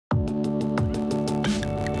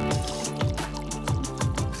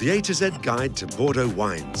The A to Z guide to Bordeaux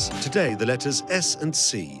wines. Today, the letters S and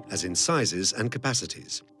C, as in sizes and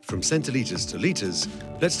capacities. From centilitres to litres,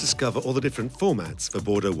 let's discover all the different formats for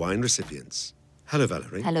Bordeaux wine recipients. Hello,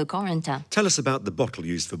 Valerie. Hello, Corentin. Tell us about the bottle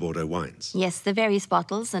used for Bordeaux wines. Yes, the various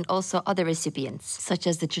bottles and also other recipients, such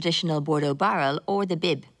as the traditional Bordeaux barrel or the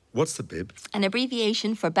bib. What's the bib? An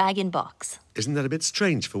abbreviation for bag-in-box. Isn't that a bit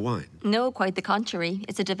strange for wine? No, quite the contrary.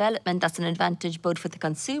 It's a development that's an advantage both for the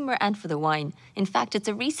consumer and for the wine. In fact, it's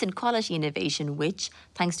a recent quality innovation which,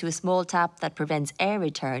 thanks to a small tap that prevents air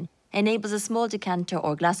return, enables a small decanter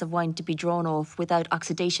or glass of wine to be drawn off without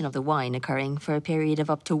oxidation of the wine occurring for a period of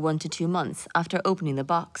up to 1 to 2 months after opening the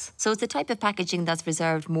box. So it's a type of packaging that's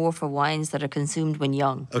reserved more for wines that are consumed when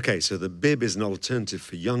young. OK, so the bib is an alternative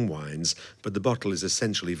for young wines, but the bottle is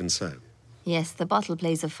essential even so. Yes, the bottle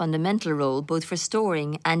plays a fundamental role both for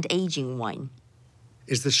storing and aging wine.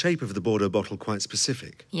 Is the shape of the Bordeaux bottle quite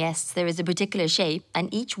specific? Yes, there is a particular shape,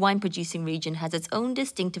 and each wine-producing region has its own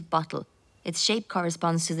distinctive bottle. Its shape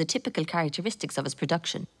corresponds to the typical characteristics of its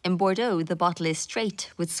production. In Bordeaux, the bottle is straight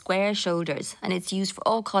with square shoulders, and it's used for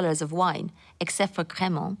all colours of wine, except for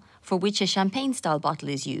Crémant, for which a champagne-style bottle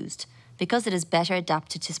is used, because it is better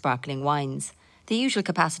adapted to sparkling wines. The usual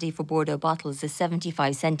capacity for Bordeaux bottles is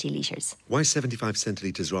 75 centilitres. Why 75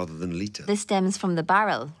 centilitres rather than litre? This stems from the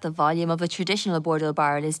barrel. The volume of a traditional Bordeaux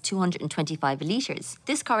barrel is 225 litres.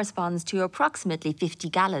 This corresponds to approximately 50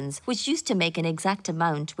 gallons, which used to make an exact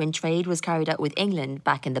amount when trade was carried out with England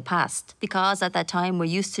back in the past, because at that time we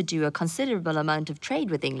used to do a considerable amount of trade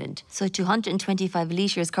with England. So 225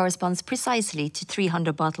 litres corresponds precisely to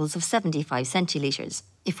 300 bottles of 75 centilitres.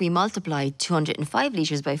 If we multiply 205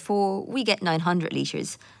 litres by 4, we get 900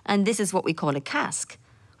 litres, and this is what we call a cask,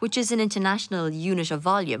 which is an international unit of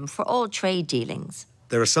volume for all trade dealings.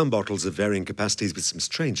 There are some bottles of varying capacities with some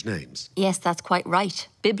strange names. Yes, that's quite right.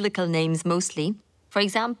 Biblical names mostly. For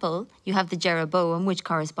example, you have the Jeroboam, which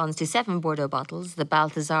corresponds to 7 Bordeaux bottles, the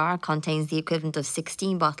Balthazar contains the equivalent of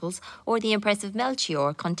 16 bottles, or the impressive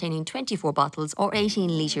Melchior containing 24 bottles or 18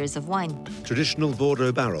 litres of wine. Traditional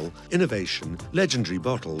Bordeaux barrel, innovation, legendary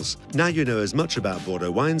bottles. Now you know as much about Bordeaux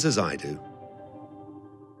wines as I do.